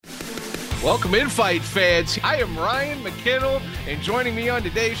Welcome in, fight fans. I am Ryan McKinnell, and joining me on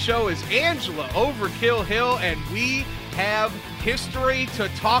today's show is Angela Overkill Hill, and we have history to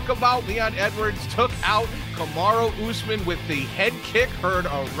talk about. Leon Edwards took out Kamaru Usman with the head kick heard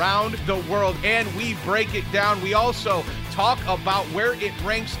around the world, and we break it down. We also talk about where it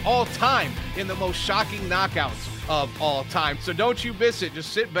ranks all time in the most shocking knockouts of all time. So don't you miss it.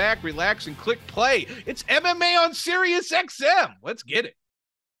 Just sit back, relax, and click play. It's MMA on Sirius XM. Let's get it.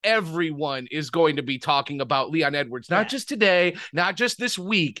 Everyone is going to be talking about Leon Edwards, not just today, not just this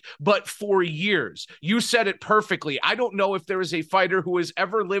week, but for years. You said it perfectly. I don't know if there is a fighter who has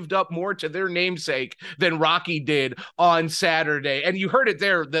ever lived up more to their namesake than Rocky did on Saturday. And you heard it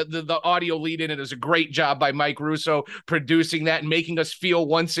there. The audio lead in it is a great job by Mike Russo producing that and making us feel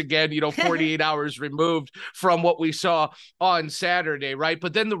once again, 48 hours removed from what we saw on Saturday, right?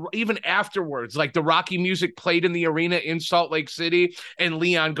 But then even afterwards, like the Rocky music played in the arena in Salt Lake City, and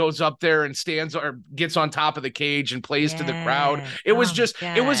Leon goes up there and stands or gets on top of the cage and plays to the crowd. It was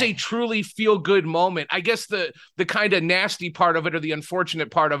it was a truly feel good moment. I guess the kind of nasty part of it, or the unfortunate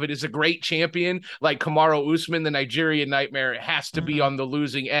part of it, is a great champion like Kamaru Usman, the Nigerian Nightmare, has to be on the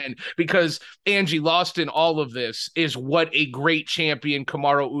losing end, because Angie, lost in all of this is what a great champion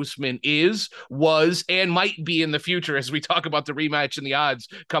Kamaru Usman was, and might be in the future, as we talk about the rematch and the odds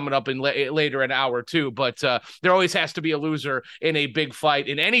coming up in later an hour too. But there always has to be a loser in a big fight,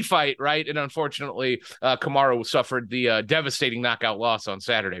 in any fight, right? And unfortunately, Kamaru suffered the devastating knockout loss on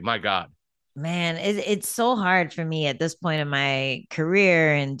Saturday. My God. Man, it's so hard for me at this point in my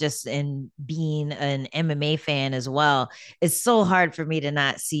career, and just in being an MMA fan as well. It's so hard for me to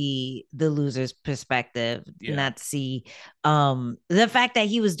not see the loser's perspective, not see the fact that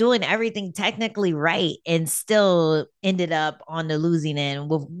he was doing everything technically right and still ended up on the losing end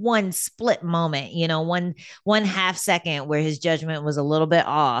with one split moment, one half second where his judgment was a little bit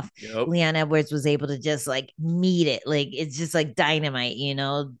off. Leon Edwards was able to just like meet it. Like, it's just like dynamite,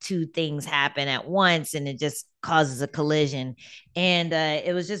 two things happen at once and it just causes a collision. And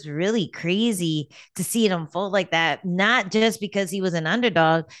it was just really crazy to see it unfold like that, not just because he was an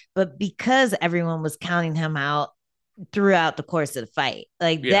underdog, but because everyone was counting him out throughout the course of the fight.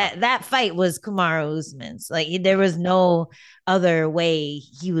 Like that fight was Kamaru Usman's. Like, there was no other way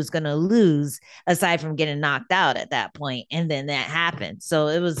he was going to lose aside from getting knocked out at that point. And then that happened. So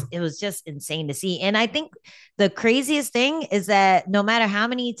it was just insane to see. And I think the craziest thing is that no matter how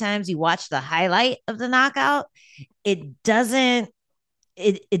many times you watch the highlight of the knockout, it doesn't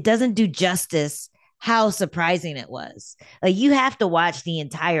do justice how surprising it was. Like, you have to watch the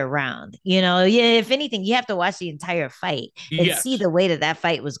entire round, if anything, you have to watch the entire fight and see the way that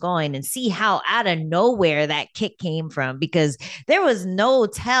fight was going, and see how out of nowhere that kick came from, because there was no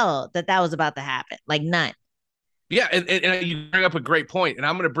tell that was about to happen. Like, none. Yeah, and you bring up a great point, and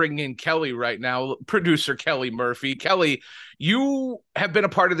I'm going to bring in Kelly right now, producer Kelly Murphy. Kelly, you have been a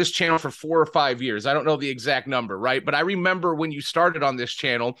part of this channel for 4 or 5 years. I don't know the exact number, right? But I remember when you started on this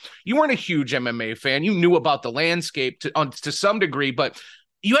channel, you weren't a huge MMA fan. You knew about the landscape to some degree, but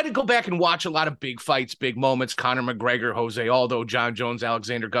you had to go back and watch a lot of big fights, big moments. Conor McGregor, Jose Aldo, John Jones,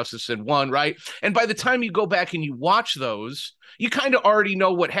 Alexander Gustafsson won, right? And by the time you go back and you watch those, you kind of already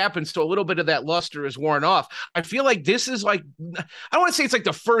know what happens. So a little bit of that luster is worn off. I feel like this is like, I don't want to say it's like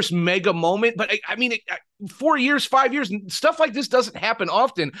the first mega moment, but I mean, 4 years, 5 years, stuff like this doesn't happen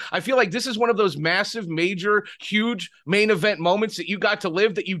often. I feel like this is one of those massive, major, huge main event moments that you got to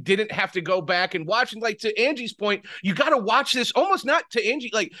live, that you didn't have to go back and watch. And like, to Angie's point, you got to watch this almost not to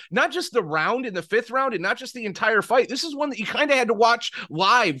Angie, like not just the round in the 5th round and not just the entire fight. This is one that you kind of had to watch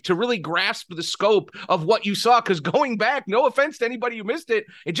live to really grasp the scope of what you saw. Because going back, no offense to anybody who missed it,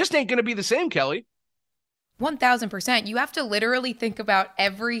 it just ain't going to be the same, Kelly. 1000%. You have to literally think about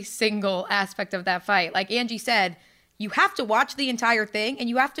every single aspect of that fight. Like Angie said, you have to watch the entire thing and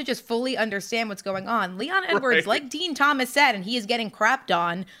you have to just fully understand what's going on. Leon Edwards, like Dean Thomas said, and he is getting crapped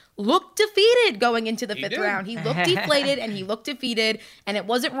on, looked defeated going into the 5th round. He looked deflated and he looked defeated, and it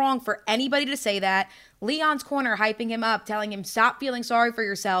wasn't wrong for anybody to say that. Leon's corner hyping him up, telling him, stop feeling sorry for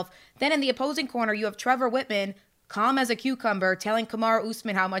yourself. Then in the opposing corner, you have Trevor Whitman, calm as a cucumber, telling Kamaru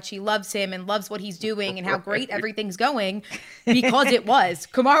Usman how much he loves him and loves what he's doing and how great everything's going, because it was.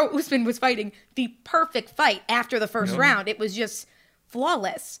 Kamaru Usman was fighting the perfect fight after the first round. It was just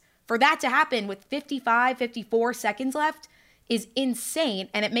flawless. For that to happen with 55, 54 seconds left is insane,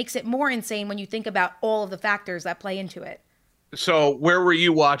 and it makes it more insane when you think about all of the factors that play into it. So where were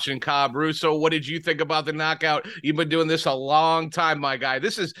you watching, Cobb? Russo, what did you think about the knockout? You've been doing this a long time, my guy.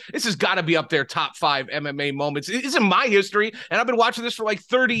 This has got to be up there top 5 MMA moments. It isn't my history, and I've been watching this for like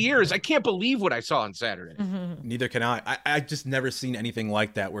 30 years. I can't believe what I saw on Saturday. Mm-hmm. Neither can I just never seen anything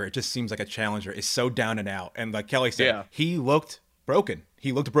like that, where it just seems like a challenger is so down and out. And like Kelly said, he looked broken.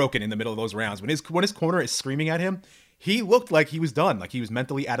 He looked broken in the middle of those rounds. When his corner is screaming at him, he looked like he was done, like he was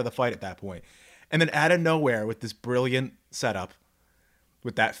mentally out of the fight at that point. And then out of nowhere, with this brilliant setup,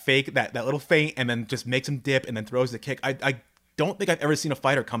 with that fake, that little feint, and then just makes him dip and then throws the kick. I don't think I've ever seen a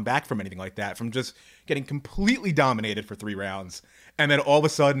fighter come back from anything like that, from just getting completely dominated for 3 rounds, and then all of a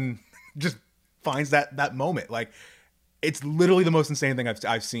sudden just finds that moment. Like, it's literally the most insane thing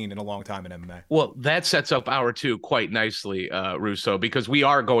I've seen in a long time in MMA. Well, that sets up hour 2 quite nicely, Russo, because we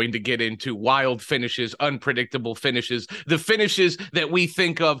are going to get into wild finishes, unpredictable finishes, the finishes that we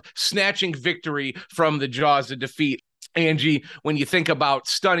think of snatching victory from the jaws of defeat. Angie, when you think about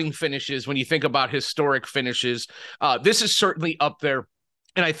stunning finishes, when you think about historic finishes, this is certainly up there.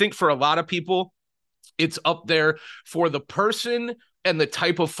 And I think for a lot of people, it's up there for the person and the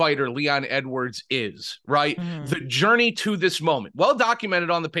type of fighter Leon Edwards is, right? Mm. The journey to this moment, well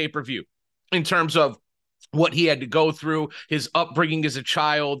documented on the pay-per-view in terms of what he had to go through, his upbringing as a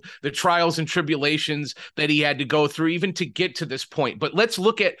child, the trials and tribulations that he had to go through even to get to this point. But let's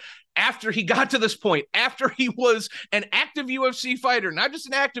look at after he got to this point, after he was an active UFC fighter, not just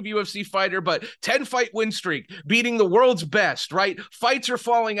an active UFC fighter, but 10-fight win streak, beating the world's best, right? Fights are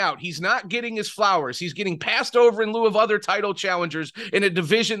falling out. He's not getting his flowers. He's getting passed over in lieu of other title challengers in a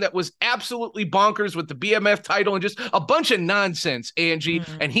division that was absolutely bonkers with the BMF title and just a bunch of nonsense, Angie.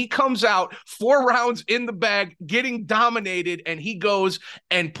 Mm-hmm. And he comes out 4 rounds in the bag, getting dominated, and he goes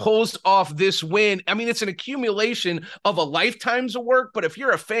and pulls off this win. I mean, it's an accumulation of a lifetime's of work, but if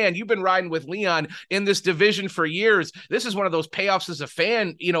you're a fan, you've been riding with Leon in this division for years. This is one of those payoffs as a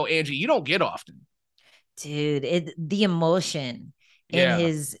fan, Angie, you don't get often. Dude, the emotion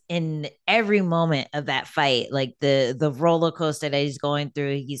in every moment of that fight, like the roller coaster that he's going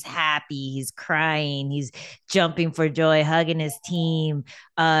through. He's happy, he's crying, he's jumping for joy, hugging his team.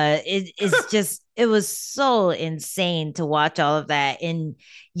 It's just, it was so insane to watch all of that, and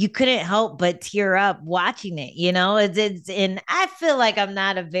you couldn't help but tear up watching it. It's and I feel like I'm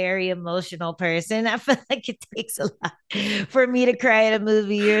not a very emotional person. I feel like it takes a lot for me to cry at a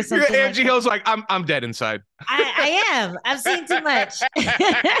movie or something. Angie Hill's like, I'm dead inside. I am. I've seen too much.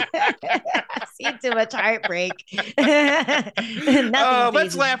 I've seen too much heartbreak.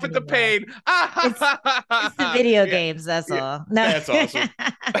 Let's laugh at the pain. It's the video games. That's all. No. That's awesome.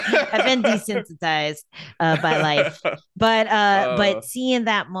 I've been desensitized by life, but seeing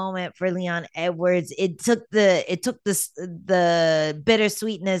that moment for Leon Edwards, it took the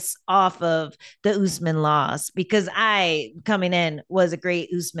bittersweetness off of the Usman loss, because I, coming in, was a great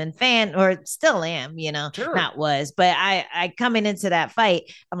Usman fan, or still am, sure. Not was, but I coming into that fight,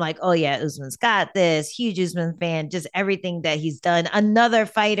 I'm like, oh yeah, Usman's got this. Huge Usman fan, just everything that he's done. Another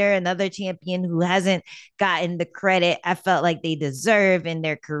fighter, another champion who hasn't gotten the credit I felt like they deserve in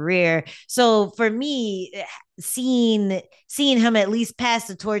their career. So for me, seeing him at least pass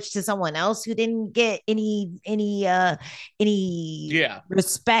the torch to someone else who didn't get any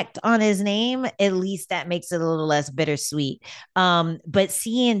respect on his name, at least that makes it a little less bittersweet. But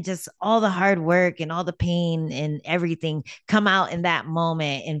seeing just all the hard work and all the pain and everything come out in that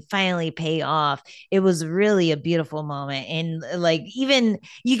moment and finally pay off, it was really a beautiful moment. And like, even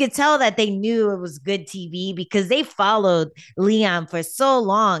you could tell that they knew it was good TV, because they followed Leon for so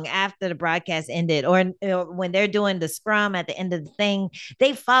long after the broadcast ended, or when they're doing the scrum at the end of the thing,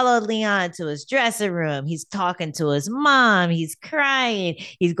 they followed Leon to his dressing room. He's talking to his mom. He's crying.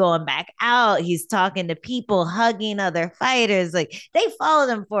 He's going back out. He's talking to people, hugging other fighters. Like, they followed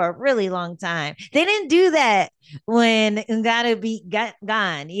him for a really long time. They didn't do that when Ngannou got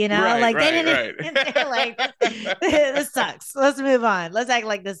gone, right, they didn't. Right. They're like, this sucks. Let's move on. Let's act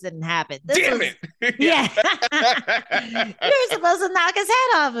like this didn't happen. Damn it. Yeah. You were supposed to knock his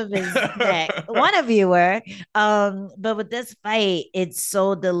head off of his neck. One of you were. But with this fight, it's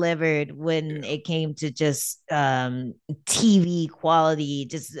so delivered when it came to just TV quality,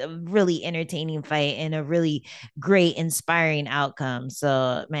 just a really entertaining fight and a really great, inspiring outcome.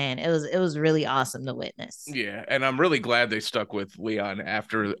 So, man, it was really awesome to witness. Yeah, and I'm really glad they stuck with Leon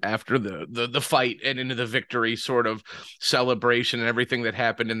after the fight and into the victory sort of celebration and everything that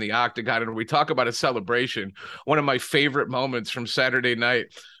happened in the octagon. And we talk about a celebration. One of my favorite moments from Saturday night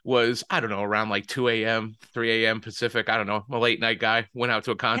was, I don't know, around like 2 a.m., 3 a.m. Pacific. I don't know. I'm a late night guy. Went out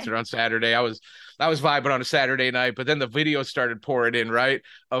to a concert on Saturday. I was I was vibing on a Saturday night, but then the video started pouring in, right,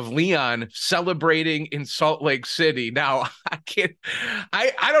 of Leon celebrating in Salt Lake City. Now,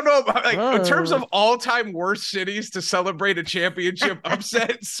 I don't know about, like, in terms of all-time worst cities to celebrate a championship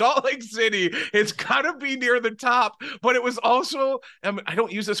upset, Salt Lake City, it's got to be near the top. But it was also, I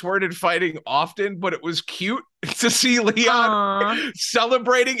don't use this word in fighting often, but it was cute to see Leon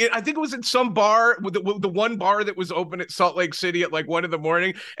celebrating it. I think it was in some bar, with the one bar that was open at Salt Lake City at like 1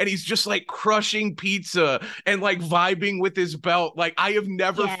 a.m, and he's just like crushing pizza and like vibing with his belt. Like, I have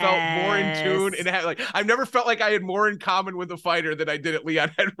never felt more in tune, and I've never felt like I had more in common with a fighter than I did at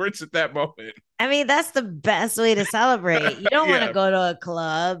Leon Edwards at that moment. I mean, that's the best way to celebrate. You don't want to go to a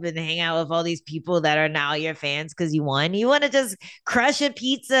club and hang out with all these people that are now your fans because you won. You want to just crush a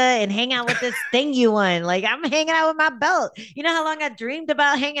pizza and hang out with this thing you won. Like, I'm hanging out with my belt. You know how long I dreamed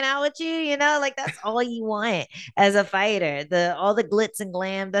about hanging out with you? You know, like, that's all you want as a fighter. All the glitz and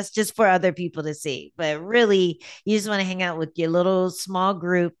glam, that's just for other people to see. But really, you just want to hang out with your little small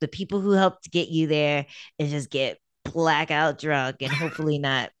group, the people who helped get you there, and just get blackout drunk and hopefully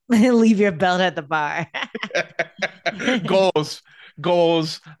not leave your belt at the bar. goals,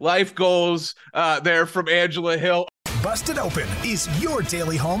 life goals there from Angela Hill. Busted Open is your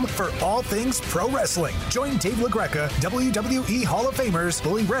daily home for all things pro wrestling. Join Dave LaGreca, WWE Hall of Famers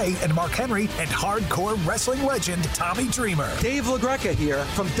Bully Ray and Mark Henry, and hardcore wrestling legend Tommy Dreamer. Dave LaGreca here.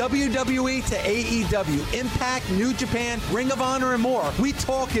 From WWE to AEW, Impact, New Japan, Ring of Honor, and more. We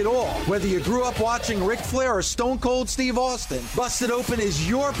talk it all. Whether you grew up watching Ric Flair or Stone Cold Steve Austin, Busted Open is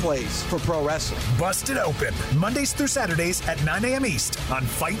your place for pro wrestling. Busted Open, Mondays through Saturdays at 9 a.m. East on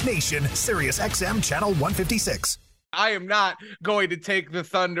Fight Nation, Sirius XM Channel 156. I am not going to take the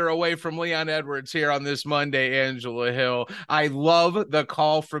thunder away from Leon Edwards here on this Monday, Angela Hill. I love the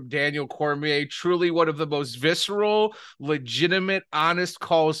call from Daniel Cormier. Truly one of the most visceral, legitimate, honest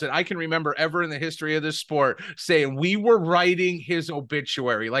calls that I can remember ever in the history of this sport, saying we were writing his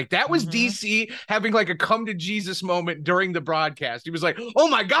obituary. Like, that was DC having like a come to Jesus moment during the broadcast. He was like, oh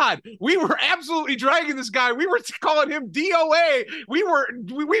my God, we were absolutely dragging this guy. We were calling him DOA. We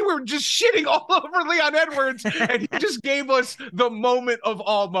were just shitting all over Leon Edwards, and he just gave us the moment of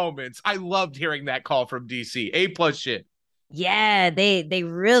all moments. I loved hearing that call from DC. A+ shit. Yeah, they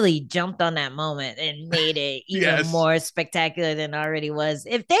really jumped on that moment and made it even more spectacular than it already was.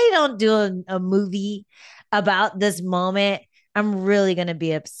 If they don't do a movie about this moment, I'm really going to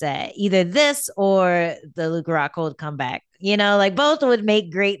be upset. Either this or the Luke Rockhold comeback. You know, like, both would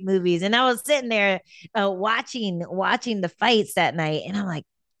make great movies. And I was sitting there watching the fights that night, and I'm like,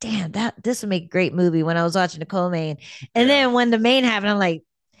 damn, this would make a great movie when I was watching the co-main. And then when the main happened, I'm like,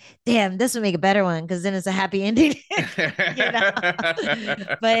 damn, this would make a better one because then it's a happy ending. You know?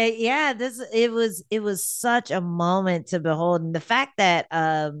 But yeah, it was such a moment to behold. And the fact that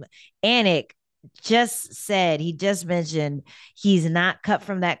Anik he just mentioned he's not cut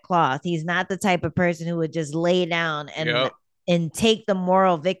from that cloth. He's not the type of person who would just lay down and take the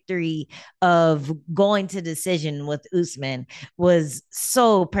moral victory of going to decision with Usman was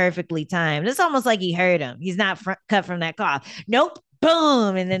so perfectly timed. It's almost like he heard him. He's not cut from that cloth. Nope.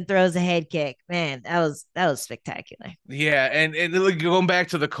 Boom, and then throws a head kick. Man, that was spectacular. Yeah, and going back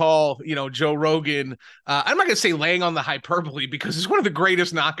to the call, you know, Joe Rogan, I'm not going to say laying on the hyperbole because it's one of the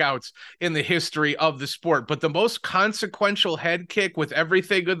greatest knockouts in the history of the sport, but the most consequential head kick with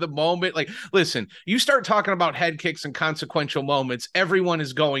everything in the moment. Like, listen, you start talking about head kicks and consequential moments, everyone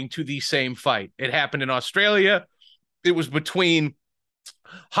is going to the same fight. It happened in Australia. It was between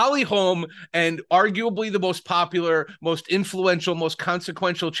Holly Holm and arguably the most popular, most influential, most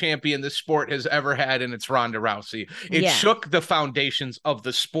consequential champion the sport has ever had, and it's Ronda Rousey. It shook the foundations of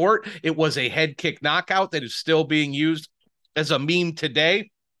the sport. It was a head kick knockout that is still being used as a meme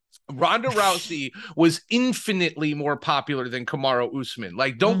today. Ronda Rousey was infinitely more popular than Kamaru Usman.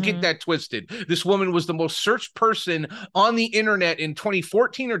 Like, don't get that twisted. This woman was the most searched person on the internet in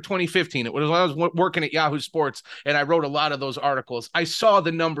 2014 or 2015. It was when I was working at Yahoo Sports, and I wrote a lot of those articles. I saw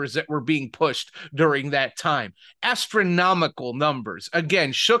the numbers that were being pushed during that time. Astronomical numbers.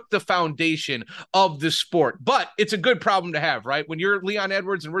 Again, shook the foundation of the sport. But it's a good problem to have, right? When you're Leon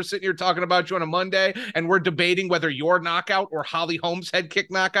Edwards and we're sitting here talking about you on a Monday, and we're debating whether your knockout or Holly Holm's head kick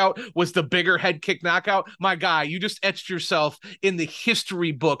knockout was the bigger head kick knockout. My guy, you just etched yourself in the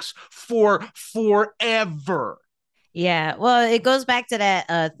history books for forever. Yeah. Well, it goes back to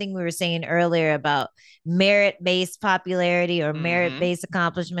that thing we were saying earlier about merit-based popularity or merit-based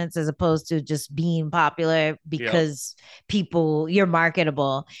accomplishments as opposed to just being popular because you're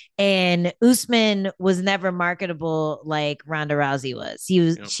marketable. And Usman was never marketable like Ronda Rousey was.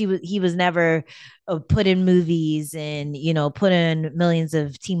 He was never put in movies and, put in millions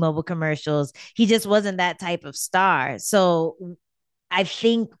of T-Mobile commercials. He just wasn't that type of star. So I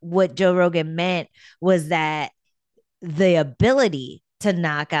think what Joe Rogan meant was that the ability to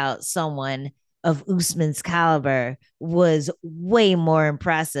knock out someone of Usman's caliber was way more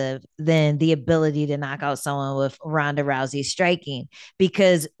impressive than the ability to knock out someone with Ronda Rousey striking,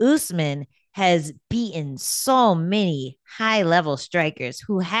 because Usman has beaten so many high level strikers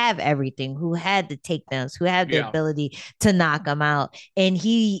who have everything, who had the takedowns, who have the ability to knock them out. And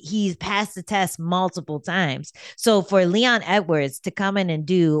he's passed the test multiple times. So for Leon Edwards to come in and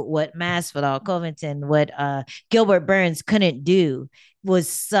do what Masvidal, Covington, what Gilbert Burns couldn't do was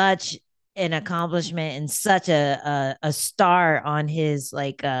such an accomplishment and such a star on his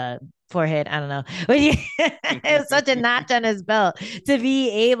forehead. I don't know. It was such a notch on his belt to be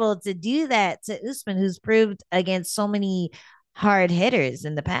able to do that to Usman, who's proved against so many hard hitters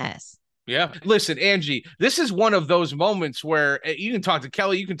in the past. Yeah. Listen, Angie, this is one of those moments where you can talk to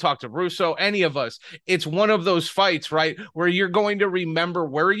Kelly, you can talk to Russo, any of us. It's one of those fights, right, where you're going to remember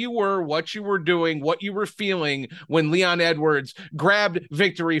where you were, what you were doing, what you were feeling when Leon Edwards grabbed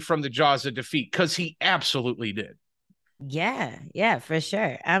victory from the jaws of defeat, because he absolutely did. Yeah, for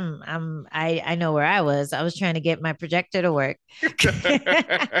sure. I know where I was. I was trying to get my projector to work.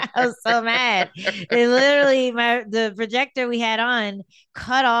 I was so mad. It literally, the projector we had on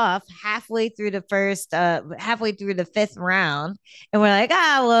cut off halfway through the fifth round, and we're like,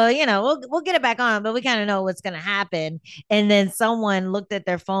 we'll get it back on, but we kind of know what's gonna happen. And then someone looked at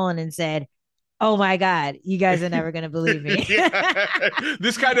their phone and said, "Oh my God, you guys are never going to believe me."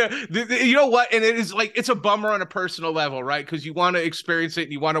 This kind of, you know what? And it is like, it's a bummer on a personal level, right? Because you want to experience it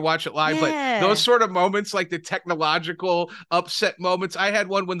and you want to watch it live. But those sort of moments, like the technological upset moments, I had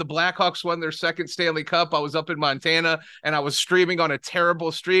one when the Blackhawks won their second Stanley Cup. I was up in Montana and I was streaming on a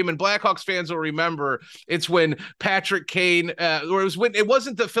terrible stream. And Blackhawks fans will remember it's when Patrick Kane, or it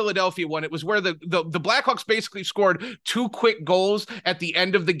wasn't the Philadelphia one. It was where the Blackhawks basically scored 2 quick goals at the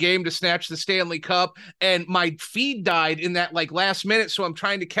end of the game to snatch the Stanley Cup, and my feed died in that last minute, so I'm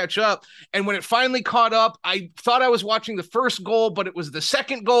trying to catch up. And when it finally caught up, I thought I was watching the first goal, but it was the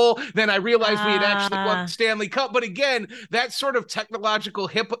second goal. Then I realized we had actually won the Stanley Cup. But again, that sort of technological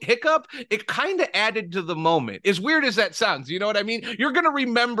hiccup, it kind of added to the moment. As weird as that sounds, you know what I mean? You're going to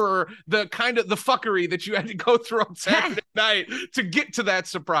remember the kind of the fuckery that you had to go through on Saturday night to get to that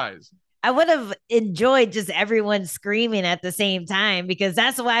surprise. I would have enjoyed just everyone screaming at the same time, because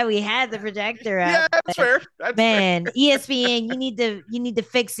that's why we had the projector up. Yeah, that's fair. Man, ESPN, you need to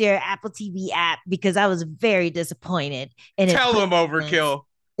fix your Apple TV app, because I was very disappointed. And tell them, Overkill.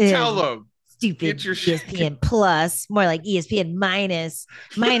 Tell them. Stupid ESPN Plus, more like ESPN minus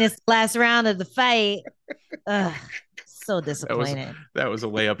last round of the fight. Ugh. So disappointed. That was a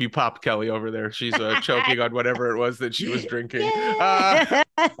layup. You popped Kelly over there. She's choking on whatever it was that she was drinking.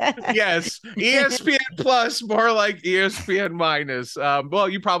 Yes, ESPN Plus, more like ESPN minus. Well,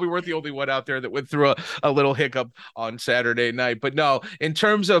 you probably weren't the only one out there that went through a little hiccup on Saturday night. But no, in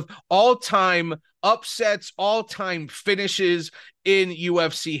terms of all-time upsets, all-time finishes in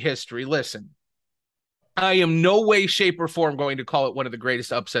UFC history, listen, I am no way, shape, or form going to call it one of the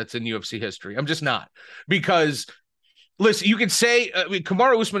greatest upsets in UFC history. I'm just not, because listen, you can say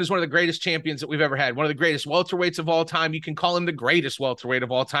Kamaru Usman is one of the greatest champions that we've ever had, one of the greatest welterweights of all time. You can call him the greatest welterweight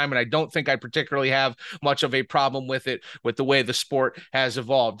of all time, and I don't think I particularly have much of a problem with it, with the way the sport has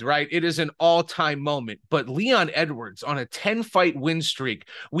evolved, right? It is an all-time moment. But Leon Edwards on a 10-fight win streak,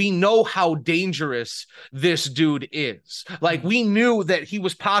 we know how dangerous this dude is. Like, we knew that he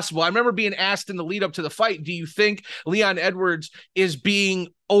was possible. I remember being asked in the lead up to the fight, do you think Leon Edwards is being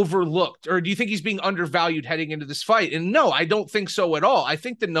overlooked, or do you think he's being undervalued heading into this fight? And no, I don't think so at all. I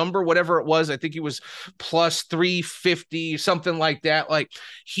think the number, whatever it was, I think he was plus 350, something like that. Like,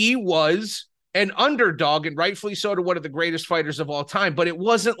 he was an underdog, and rightfully so, to one of the greatest fighters of all time, but it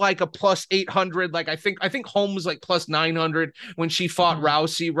wasn't like a plus 800. Like, I think Holm was like plus 900 when she fought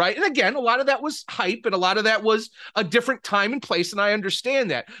Rousey, right? And again, a lot of that was hype, and a lot of that was a different time and place, and I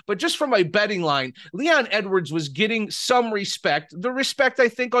understand that. But just from my betting line, Leon Edwards was getting some respect, the respect I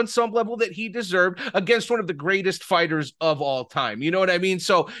think on some level that he deserved, against one of the greatest fighters of all time. You know what I mean?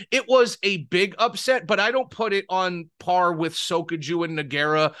 So it was a big upset, but I don't put it on par with Sokoudjou and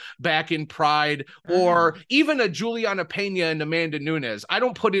Nogueira back in Pride, McBride or even a Juliana Pena and Amanda Nunes. I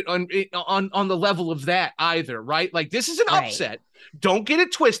don't put it on the level of that either, right? Like, this is an upset. Don't get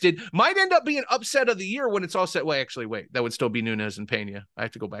it twisted. Might end up being upset of the year when it's all set. Wait, that would still be Nunes and Pena. I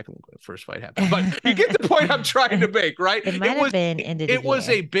have to go back and look when the first fight happened. But you get the point I'm trying to make, right? It might have been ended. It was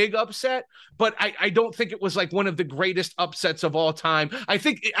a big upset, but I don't think it was like one of the greatest upsets of all time. I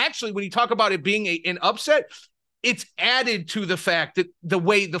think actually when you talk about it being an upset, it's added to the fact that the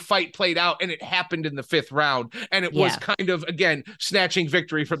way the fight played out and it happened in the 5th round. And it was kind of, again, snatching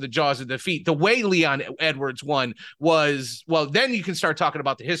victory from the jaws of defeat. The way Leon Edwards won was, well, then you can start talking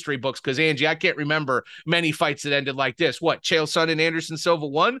about the history books because, Angie, I can't remember many fights that ended like this. What, Chael Sonnen and Anderson Silva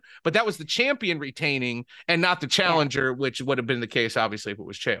won? But that was the champion retaining and not the challenger, which would have been the case, obviously, if it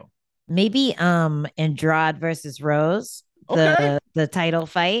was Chael. Maybe Andrade versus Rose. The title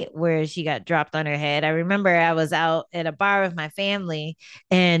fight where she got dropped on her head. I remember I was out at a bar with my family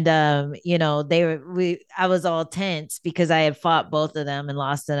and I was all tense because I had fought both of them and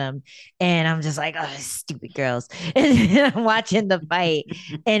lost to them. And I'm just like, oh, stupid girls. And I'm watching the fight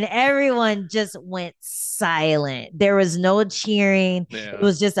and everyone just went silent. There was no cheering. Yeah. It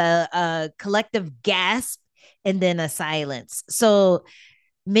was just a collective gasp and then a silence. So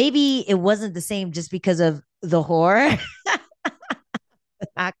maybe it wasn't the same just because of the horror.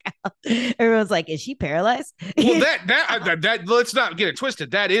 Everyone's like, is she paralyzed? Well, that let's not get it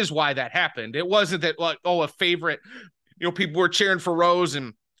twisted. That is why that happened. It wasn't that like, a favorite, people were cheering for Rose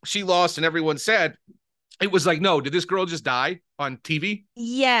and she lost and everyone said. It was like, no, did this girl just die on TV?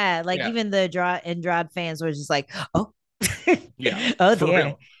 Yeah, even the Andrade fans were just like, oh, yeah, oh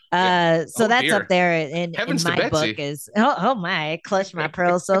dear. So that's dear. Up there in my book is my, I clutched my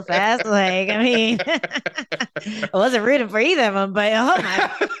pearls so fast. Like, I mean, I wasn't rooting for either of them, but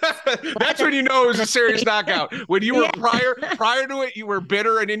my. That's when you know it was a serious knockout. When you were prior to it, you were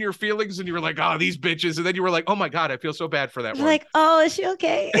bitter and in your feelings and you were like, oh, these bitches. And then you were like, oh my God, I feel so bad for that one. Like, oh, is she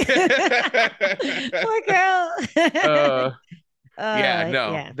okay? Poor girl.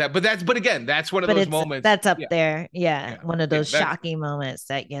 But again, that's one of those moments that's up there. Yeah. One of those shocking moments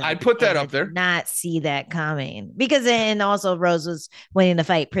that I'd put that up there. Not see that coming because and also Rose was winning the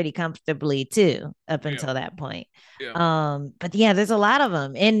fight pretty comfortably too up until that point. But there's a lot of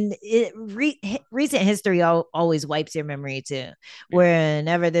them, and recent history always wipes your memory too.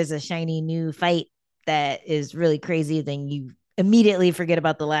 Whenever there's a shiny new fight that is really crazy, then you immediately forget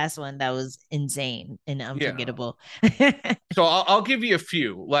about the last one that was insane and unforgettable. So I'll give you a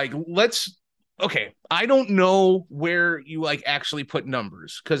few. Like, I don't know where you actually put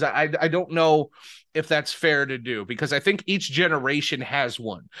numbers because I don't know if that's fair to do because I think each generation has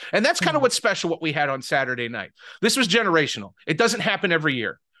one. And that's kind of what's special what we had on Saturday night. This was generational. It doesn't happen every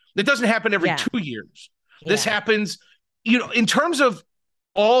year. It doesn't happen every 2 years. This happens, in terms of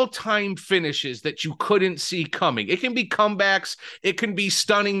all-time finishes that you couldn't see coming. It can be comebacks. It can be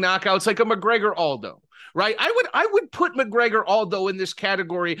stunning knockouts like a McGregor-Aldo, right? I would put McGregor-Aldo in this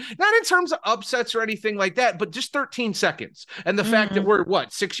category, not in terms of upsets or anything like that, but just 13 seconds. And the fact that we're,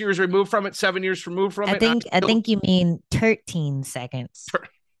 6 years removed from it, 7 years removed from it? I think you mean 13 seconds.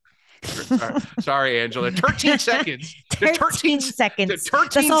 Sorry, Angela. 13 seconds. 13 seconds. The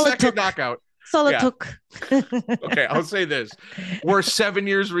 13-second knockout. That's all it took. Okay, I'll say this. We're 7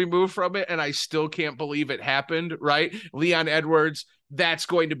 years removed from it, and I still can't believe it happened, right? Leon Edwards, that's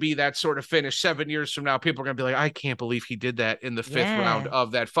going to be that sort of finish 7 years from now. People are going to be like, I can't believe he did that in the 5th round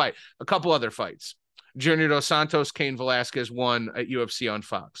of that fight. A couple other fights. Junior Dos Santos, Cain Velasquez won at UFC on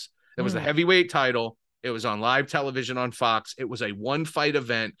Fox. It was the heavyweight title. It was on live television on Fox. It was a one-fight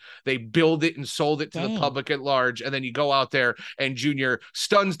event. They billed it and sold it to the public at large. And then you go out there and Junior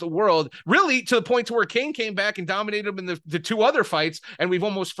stuns the world, really to the point to where Cain came back and dominated him in the 2 other fights. And we've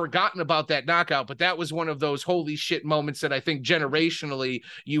almost forgotten about that knockout. But that was one of those holy shit moments that I think generationally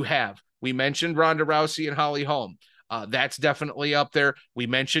you have. We mentioned Ronda Rousey and Holly Holm. That's definitely up there. We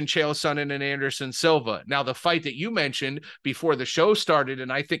mentioned Chael Sonnen and Anderson Silva. Now, the fight that you mentioned before the show started,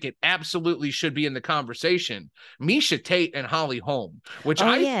 and I think it absolutely should be in the conversation, Miesha Tate and Holly Holm, which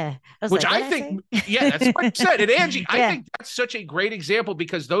I think, that's what I said. And Angie, I think that's such a great example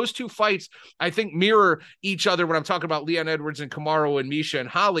because those 2 fights, I think, mirror each other when I'm talking about Leon Edwards and Kamaru and Miesha and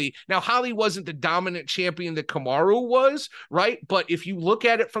Holly. Now, Holly wasn't the dominant champion that Kamaru was, right? But if you look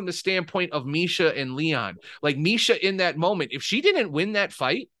at it from the standpoint of Miesha and Leon, like Miesha in that moment, if she didn't win that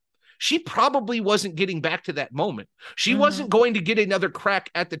fight, she probably wasn't getting back to that moment. She wasn't going to get another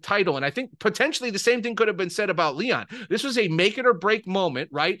crack at the title. And I think potentially the same thing could have been said about Leon. This was a make it or break moment,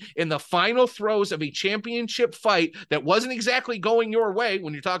 right? In the final throes of a championship fight that wasn't exactly going your way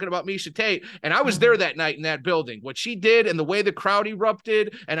when you're talking about Miesha Tate. And I was there that night in that building. What she did and the way the crowd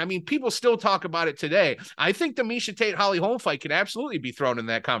erupted. And I mean, people still talk about it today. I think the Miesha Tate Holly Holm fight can absolutely be thrown in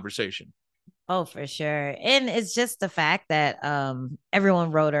that conversation. Oh, for sure. And it's just the fact that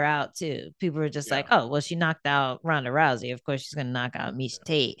everyone wrote her out too. People were just like, oh, well, she knocked out Ronda Rousey. Of course, she's gonna knock out Miesha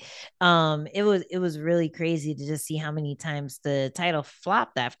Tate. It was really crazy to just see how many times the title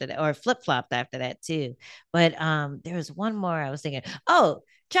flopped after that, or flip-flopped after that too. But there was one more I was thinking, oh,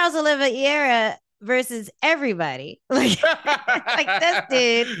 Charles Oliveira versus everybody. Like this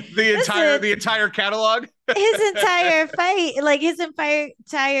dude. The entire catalog. His entire fight, like his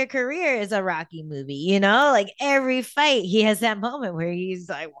entire career is a Rocky movie, you know? Like every fight, he has that moment where he's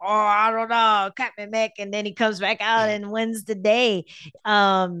like, oh, I don't know, cut my neck, and then he comes back out and wins the day.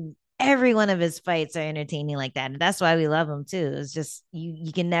 Every one of his fights are entertaining like that. And that's why we love him too. It's just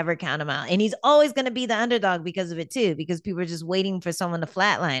you can never count him out. And he's always going to be the underdog because of it too, because people are just waiting for someone to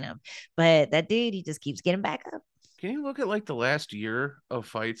flatline him. But that dude, he just keeps getting back up. Can you look at like the last year of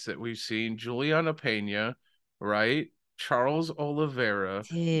fights that we've seen? Juliana Pena, right? Charles Oliveira,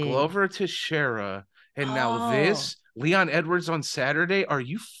 Glover Teixeira, and now this Leon Edwards on Saturday. Are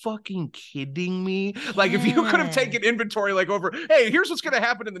you fucking kidding me? Like, if you could have taken inventory, like over, hey, here's what's going to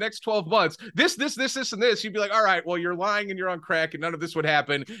happen in the next 12 months. This, and this. You'd be like, all right, well, you're lying and you're on crack and none of this would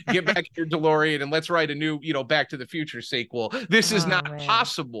happen. Get back in your DeLorean and let's write a new, Back to the Future sequel. This is not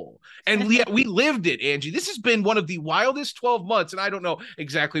possible. And we lived it, Angie. This has been one of the wildest 12 months. And I don't know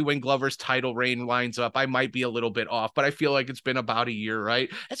exactly when Glover's title reign lines up. I might be a little bit off, but I feel like it's been about a year, right?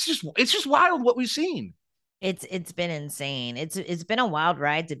 It's just wild what we've seen. It's been insane. It's been a wild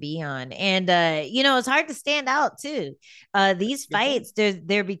ride to be on. And it's hard to stand out too. These fights,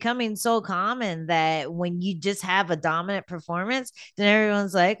 they're becoming so common that when you just have a dominant performance, then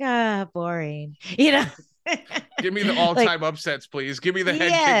everyone's like, boring. Give me the all-time upsets, please. Give me the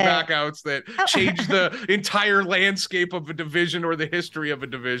head kick knockouts that change the entire landscape of a division or the history of a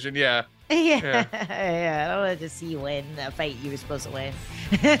division. Yeah. I don't want to see you win a fight you were supposed to win.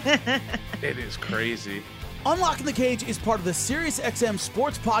 It is crazy. Unlocking the Cage is part of the SiriusXM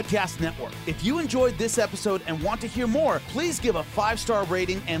Sports Podcast Network. If you enjoyed this episode and want to hear more, please give a 5-star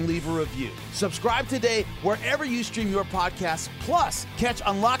rating and leave a review. Subscribe today wherever you stream your podcasts. Plus, catch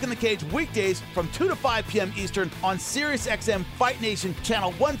Unlocking the Cage weekdays from 2 to 5 p.m. Eastern on SiriusXM Fight Nation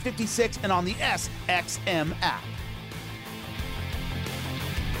Channel 156 and on the SXM app.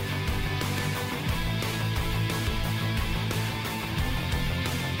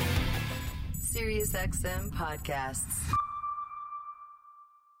 SiriusXM Podcasts.